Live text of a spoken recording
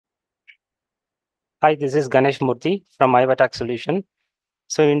Hi, this is Ganesh Murthy from Tax Solution.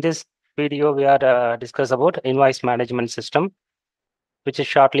 So in this video, we are discuss about Invoice Management System, which is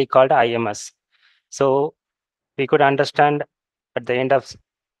shortly called IMS. So we could understand at the end of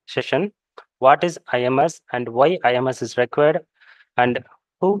session what is IMS and why IMS is required, and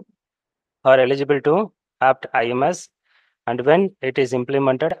who are eligible to opt IMS, and when it is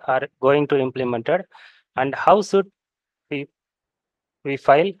implemented or going to implemented, and how should we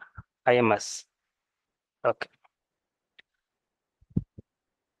file IMS. Okay.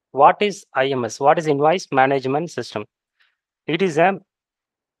 What is IMS? What is Invoice Management System? It is a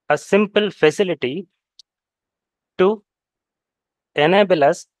simple facility to enable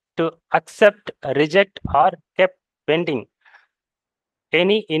us to accept, reject, or kept pending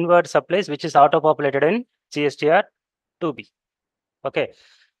any inward supplies which is auto-populated in GSTR 2B. Okay,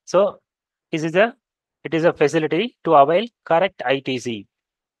 so this is it is a facility to avail correct ITC.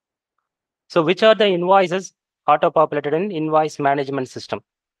 So which are the invoices auto-populated in Invoice Management System?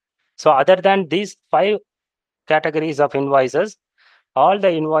 So other than these 5 categories of invoices, all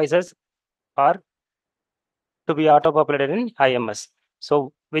the invoices are to be auto-populated in IMS.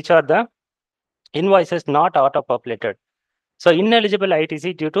 So which are the invoices not auto-populated? So ineligible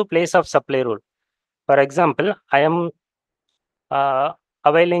ITC due to place of supply rule. For example, I am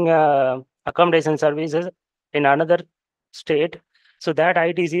availing accommodation services in another state. So that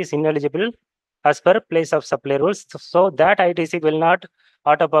ITC is ineligible as per place of supply rules. So that ITC will not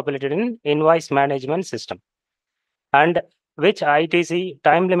auto-populated in Invoice Management System. And which ITC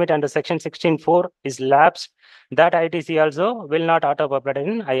time limit under section 16.4 is lapsed, that ITC also will not auto-populate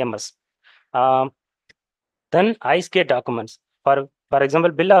in IMS. Then ISK documents, for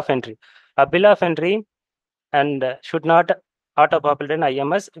example, bill of entry. A bill of entry and should not auto-populate in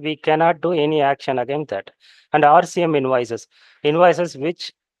IMS. We cannot do any action against that. And RCM invoices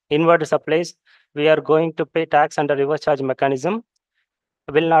which inward supplies we are going to pay tax under reverse charge mechanism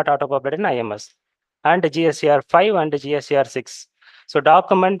will not auto-populate in IMS. And GSTR 5 and GSTR 6. So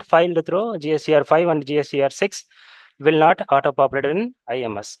document filed through GSTR 5 and GSTR 6 will not auto-populate in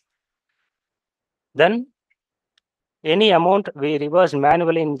IMS. Then any amount we reverse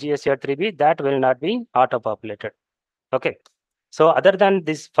manually in GSTR 3B, that will not be auto-populated. Okay. So other than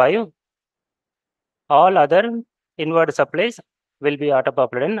these 5, all other inward supplies will be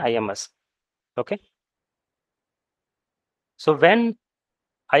auto-populated in IMS. Okay. So when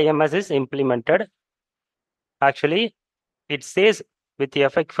IMS is implemented, actually it says with the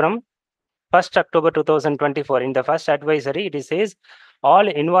effect from 1st October 2024. In the first advisory, it says all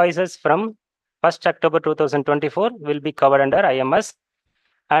invoices from 1st October 2024 will be covered under IMS.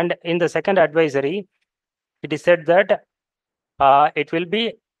 And in the second advisory, it is said that it will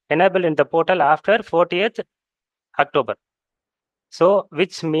be enabled in the portal after 40th October. So,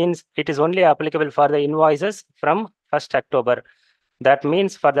 which means it is only applicable for the invoices from 1st October. That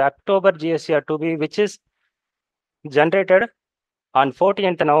means for the October GSTR 2B, which is generated on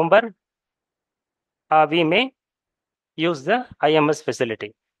 14th November, we may use the IMS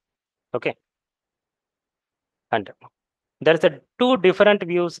facility. Okay. And there's a 2 different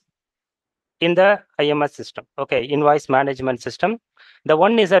views in the IMS system. Okay, invoice management system. The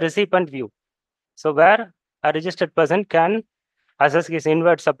one is a recipient view. So where a registered person can assess his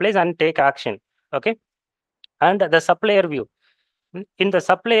inward supplies and take action. Okay. And the supplier view. In the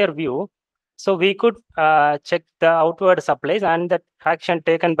supplier view, so we could check the outward supplies and the action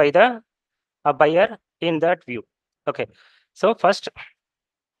taken by the buyer in that view. Okay. So first,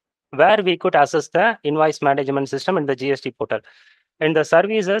 where we could assess the invoice management system in the GST portal. In the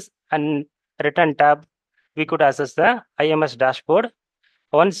services and return tab, we could access the IMS dashboard.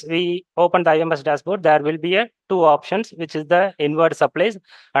 Once we open the IMS dashboard, there will be 2 options, which is the inward supplies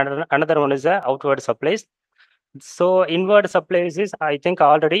and another one is the outward supplies. So inward supplies is, I think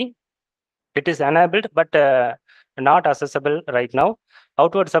already it is enabled, but not accessible right now.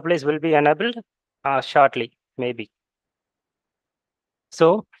 Outward supplies will be enabled shortly, maybe.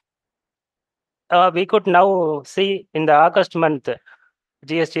 So we could now see in the August month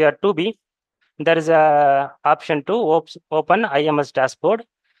GSTR 2B, there is a option to open IMS dashboard.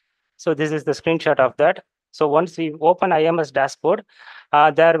 So this is the screenshot of that. So once we open IMS dashboard,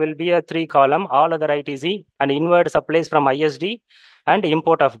 there will be a 3 column, all other ITC and inward supplies from ISD and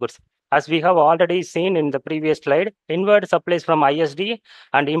import of goods. As we have already seen in the previous slide, inward supplies from ISD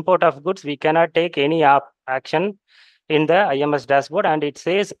and import of goods, we cannot take any action in the IMS dashboard, and it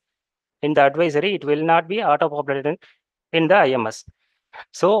says in the advisory, it will not be auto-populated in the IMS.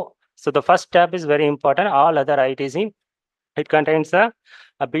 So the first tab is very important. All other ITC, it contains the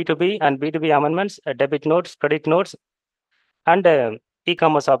B2B and B2B amendments, debit notes, credit notes, and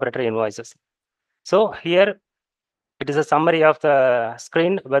e-commerce operator invoices. So here it is a summary of the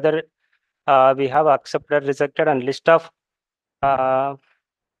screen, whether we have accepted, rejected, and list of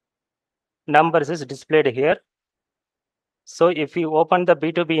numbers is displayed here. So if you open the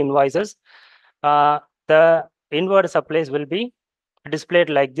B2B invoices, the inward supplies will be displayed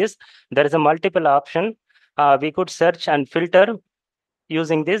like this. There is a multiple option. We could search and filter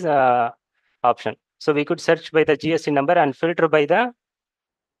using this option. So we could search by the GST number and filter by the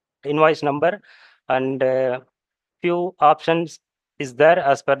invoice number, and few options is there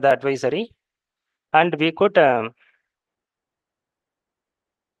as per the advisory. And we could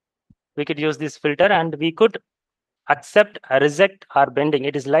use this filter, and we could accept, reject, or bending.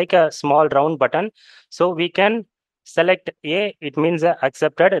 It is like a small round button. So we can select A, it means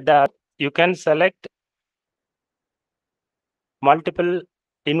accepted. You can select multiple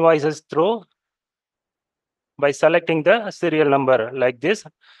invoices through by selecting the serial number like this.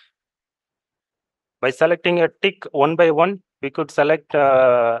 By selecting a tick one by one, we could select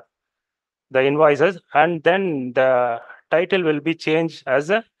the invoices, and then the title will be changed as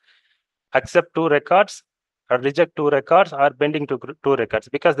a accept two records, or reject two records, or bending to two records,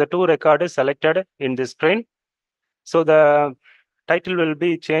 because the two record is selected in this screen. So the title will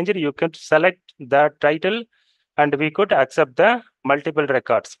be changed. You can select the title, and we could accept the multiple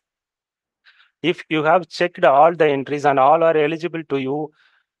records. If you have checked all the entries and all are eligible to you,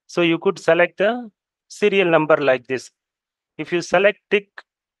 so you could select the serial number like this. If you select tick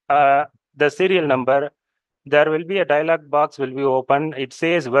the serial number, there will be a dialog box will be open. It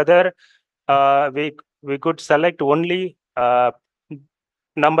says whether we could select only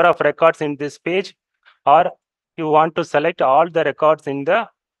number of records in this page, or you want to select all the records in the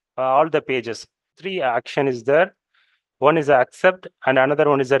all the pages. Three action is there. One is accept, and another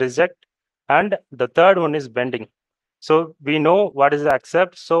one is a reject, and the third one is bending. So we know what is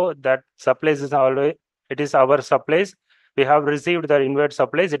accept. So that supplies is always, it is our supplies. We have received the inward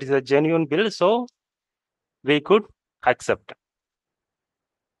supplies. It is a genuine bill, so we could accept.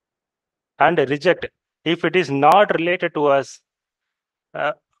 And reject if it is not related to us.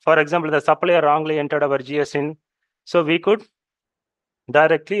 Uh, for example, the supplier wrongly entered our GSIN, so we could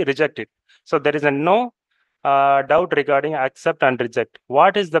directly reject it. So there is a no doubt regarding accept and reject.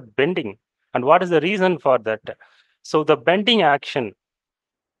 What is the bending, and what is the reason for that? So the bending action,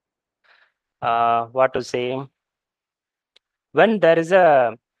 what to say, when there is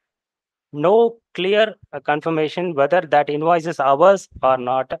a no clear confirmation whether that invoice is ours or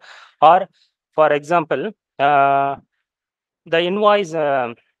not, or for example, the invoice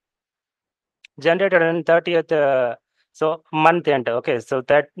generated on 30th so month end, okay, so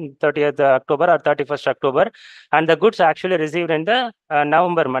that 30th October or 31st October, and the goods actually received in the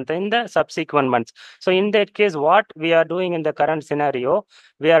November month, in the subsequent months. So in that case, what we are doing in the current scenario,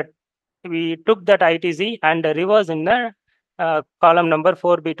 we took that ITC and reverse in the column number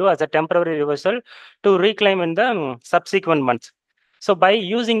 4B2 as a temporary reversal to reclaim in the subsequent months. So by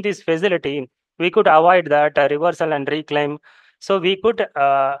using this facility, we could avoid that reversal and reclaim. So we could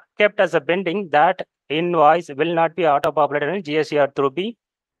kept as a bending that invoice will not be auto-populated in GSCR 3B.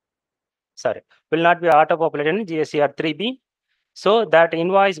 Sorry, will not be auto-populated in GSCR 3B. So that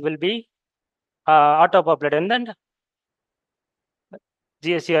invoice will be auto-populated in the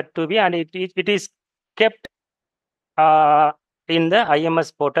GSCR 2B, and it is kept in the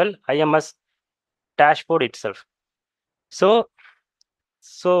IMS portal, IMS dashboard itself. So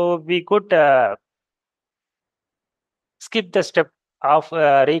we could skip the step of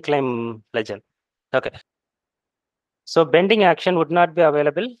reclaim legend. Okay. So bending action would not be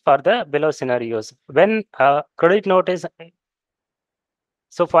available for the below scenarios. When a credit note is,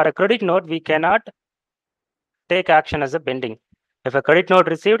 so for a credit note, we cannot take action as a bending. If a credit note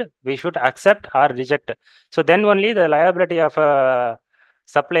received, we should accept or reject. So then only the liability of a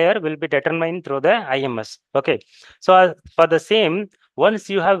supplier will be determined through the IMS. Okay. So for the same, once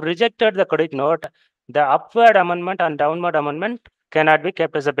you have rejected the credit note, the upward amendment and downward amendment cannot be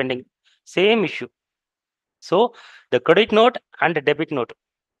kept as a pending. Same issue. So the credit note and the debit note.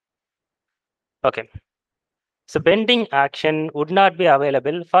 Okay. So pending action would not be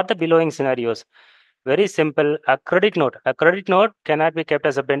available for the below scenarios. Very simple. A credit note. A credit note cannot be kept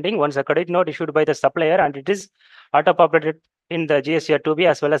as a pending. Once a credit note issued by the supplier and it is auto-populated in the GSTR 2B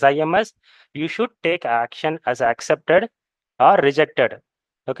as well as IMS, you should take action as accepted or rejected.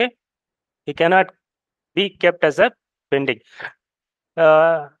 Okay. It cannot be kept as a pending.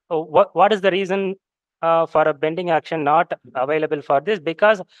 What is the reason for a pending action not available for this?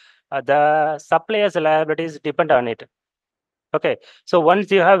 Because the supplier's liabilities depend on it. Okay, so once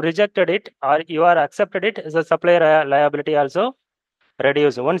you have rejected it or you are accepted it, the supplier liability also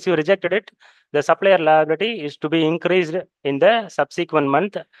reduced. Once you rejected it, the supplier liability is to be increased in the subsequent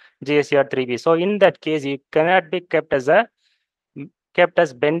month GSTR 3B. So in that case, you cannot be kept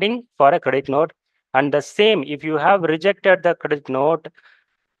as pending for a credit note. And the same, if you have rejected the credit note,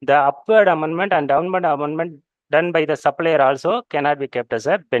 the upward amendment and downward amendment done by the supplier also cannot be kept as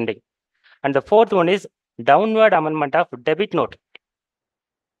a pending. And the fourth one is downward amendment of debit note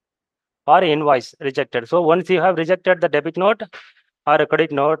or invoice rejected. So once you have rejected the debit note or a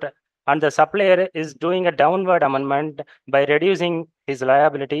credit note, and the supplier is doing a downward amendment by reducing his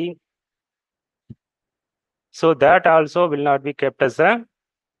liability, so that also will not be kept as a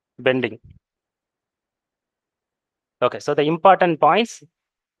pending. Okay, so the important points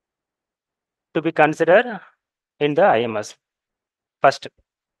to be considered in the IMS. First,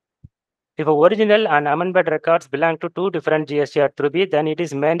 if original and amended records belong to two different GSTR 3B, then it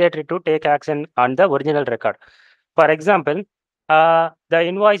is mandatory to take action on the original record. For example, the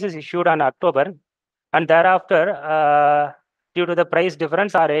invoice is issued on October, and thereafter, due to the price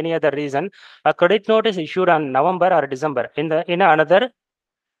difference or any other reason, a credit note is issued on November or December in another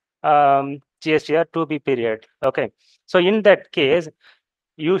GSTR 2B period. Okay, so in that case,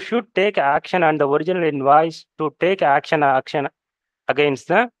 you should take action on the original invoice to take action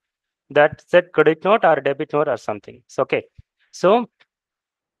against that said credit note or debit note or something. So, okay. So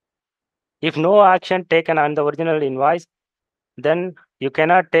if no action taken on the original invoice, then you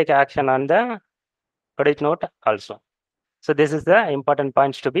cannot take action on the credit note also. So this is the important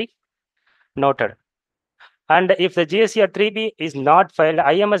points to be noted. And if the GSTR 3B is not filed,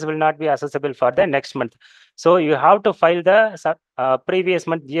 IMS will not be accessible for the next month. So you have to file the previous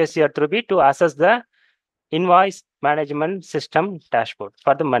month GSTR 3B to access the Invoice Management System dashboard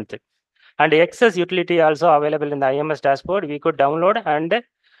for the month. And excess utility also available in the IMS dashboard. We could download and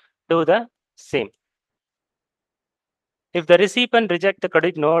do the same. If the recipient reject the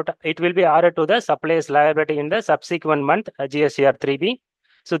credit note, it will be added to the supplier's liability in the subsequent month GSTR 3B.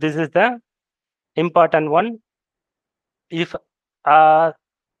 So this is the important one. If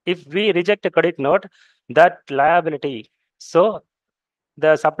we reject a credit note, that liability, so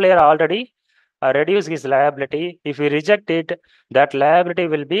the supplier already reduced his liability. If we reject it, that liability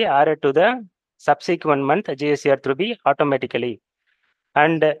will be added to the subsequent month GSTR 3B automatically.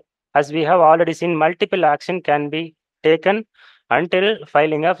 And as we have already seen, multiple action can be taken until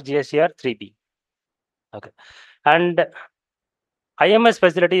filing of GSTR 3B. Okay, and IMS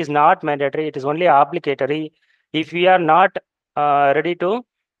facility is not mandatory; it is only obligatory. If we are not ready to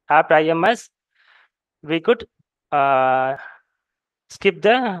apt IMS, we could skip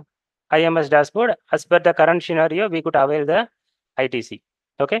the IMS dashboard. As per the current scenario, we could avail the ITC.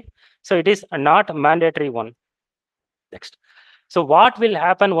 Okay, so it is not mandatory one. Next, so what will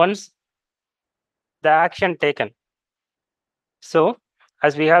happen once the action taken? So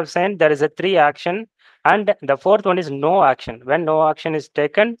as we have said, there is a 3 action, and the fourth one is no action. When no action is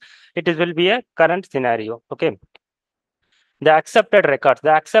taken, it will be a current scenario. Okay. The accepted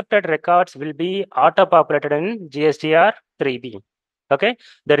records will be auto-populated in GSTR 3B. Okay.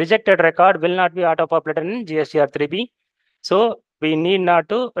 The rejected record will not be auto-populated in GSTR 3B. So we need not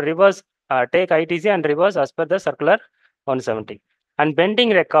to reverse, take ITC and reverse as per the circular 170. And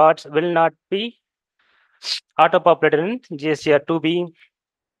pending records will not be auto-populated in GSTR 2B.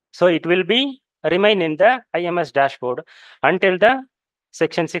 So it will be remain in the IMS dashboard until the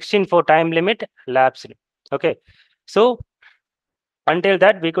section 16.4 time limit lapsed. Okay. So until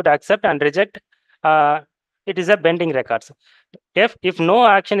that, we could accept and reject. It is a pending records. If no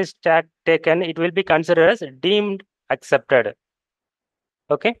action is taken, it will be considered as deemed accepted.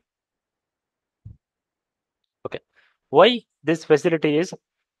 Okay. Okay. Why this facility is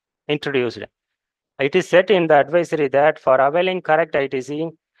introduced? It is set in the advisory that for availing correct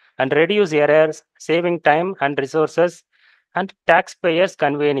ITC and reduce errors, saving time and resources, and taxpayers'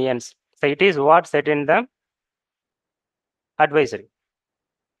 convenience. So it is what set in the advisory.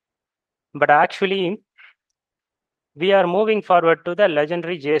 But actually, we are moving forward to the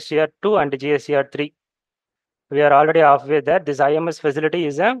legendary GSTR 2 and GSTR 3. We are already halfway there. This IMS facility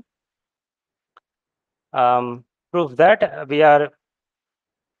is a proof that we are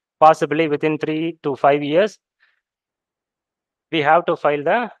possibly within 3 to 5 years, we have to file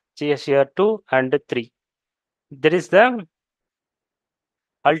the GSTR 2 and 3. There is the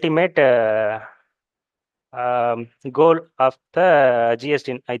ultimate goal of the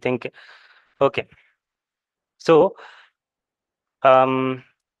GST, I think. Okay. So, and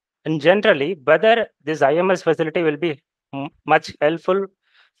generally, whether this IMS facility will be much helpful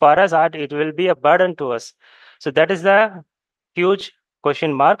for us or it will be a burden to us. So that is the huge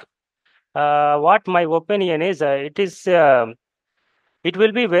question mark. What my opinion is, it is it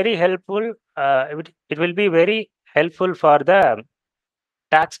will be very helpful. It will be very helpful for the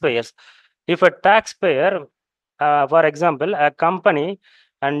taxpayers. If a taxpayer, for example, a company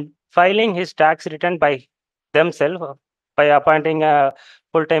and filing his tax return by themselves by appointing a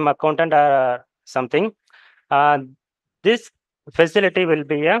full-time accountant or something, uh, this facility will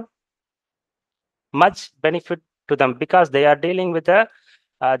be a much benefit to them because they are dealing with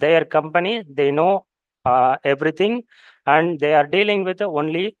their company. They know everything, and they are dealing with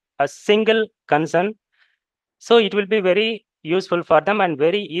only a single concern. So it will be very useful for them and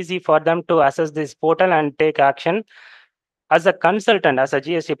very easy for them to access this portal and take action. As a consultant, as a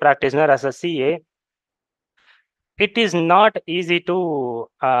GST practitioner, as a CA, it is not easy to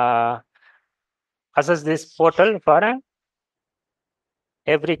access this portal for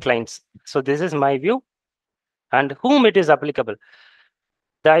every clients. So this is my view, and whom it is applicable.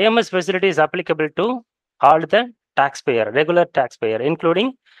 The IMS facility is applicable to all the taxpayer, regular taxpayer,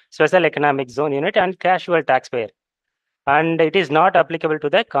 including special economic zone unit and casual taxpayer. And it is not applicable to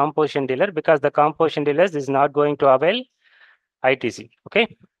the composition dealer because the composition dealers is not going to avail ITC.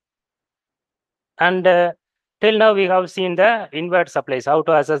 Okay. And till now we have seen the inward supplies, how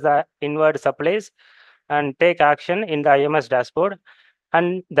to assess the inward supplies and take action in the IMS dashboard.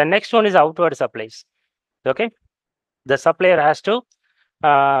 And the next one is outward supplies. Okay. The supplier has to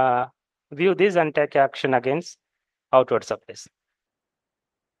view this and take action against outward supplies.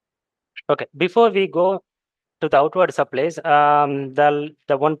 Okay, before we go to the outward supplies, the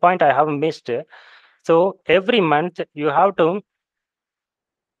one point I have missed. So every month you have to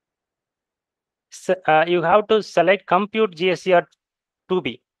select compute GSCR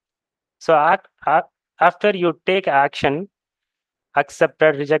 2B. So after you take action,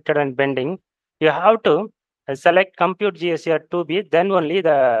 accepted, rejected, and pending, you have to select compute GSCR 2B. Then only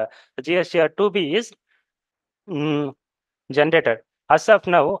the GSCR 2B is generated. As of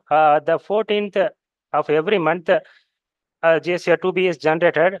now, the 14th of every month, GSCR 2B is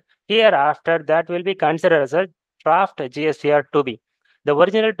generated. Hereafter, that will be considered as a draft GSCR 2B. The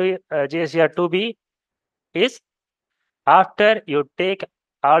original GSCR 2B is after you take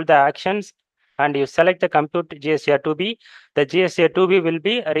all the actions and you select the compute GSCR 2B, the GSCR 2B will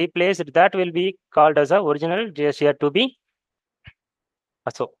be replaced. That will be called as the original GSCR 2B.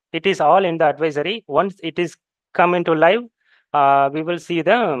 So it is all in the advisory. Once it is come into live, we will see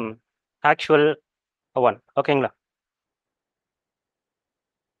the actual one. Okay.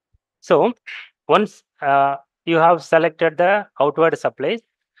 So once you have selected the outward supplies,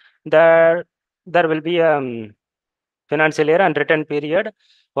 there will be a financial year and return period.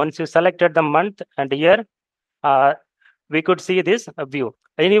 Once you selected the month and year, we could see this view.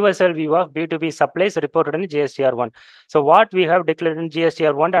 Universal view of B2B supplies reported in GSTR1. So what we have declared in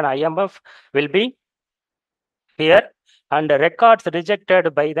GSTR1 and IMF will be here, and the records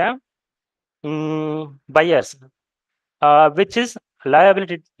rejected by the buyers, which is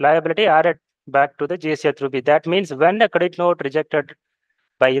liability added back to the GSTR 3B. That means when the credit note rejected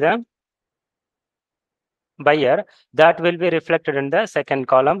by the buyer, that will be reflected in the second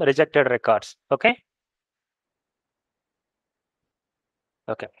column, rejected records. Okay.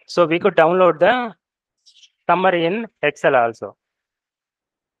 Okay. So we could download the summary in Excel also.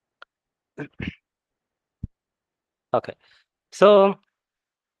 Okay. So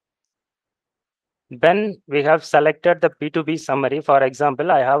when we have selected the B2B summary, for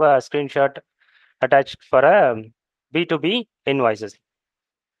example, I have a screenshot attached for a B2B invoices.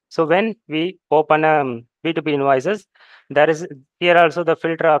 So when we open B2B invoices, there is here also the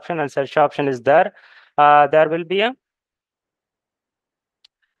filter option and search option is there. There will be a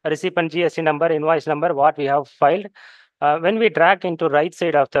recipient GST number, invoice number, what we have filed. When we drag into right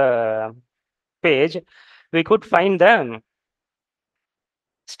side of the page, we could find the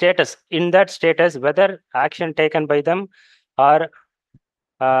status. In that status, whether action taken by them or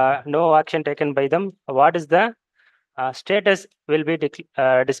no action taken by them, what is the status will be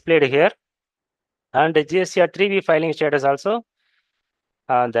displayed here, and the GSTR 3B filing status also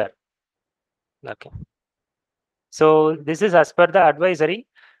there. Okay. So this is as per the advisory.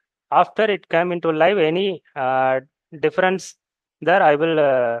 After it came into live, any difference there, I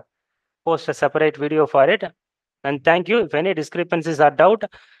will post a separate video for it. And thank you. If any discrepancies are doubt,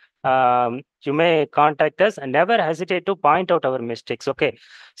 you may contact us and never hesitate to point out our mistakes. Okay.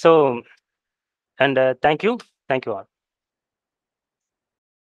 So, and thank you. Thank you all.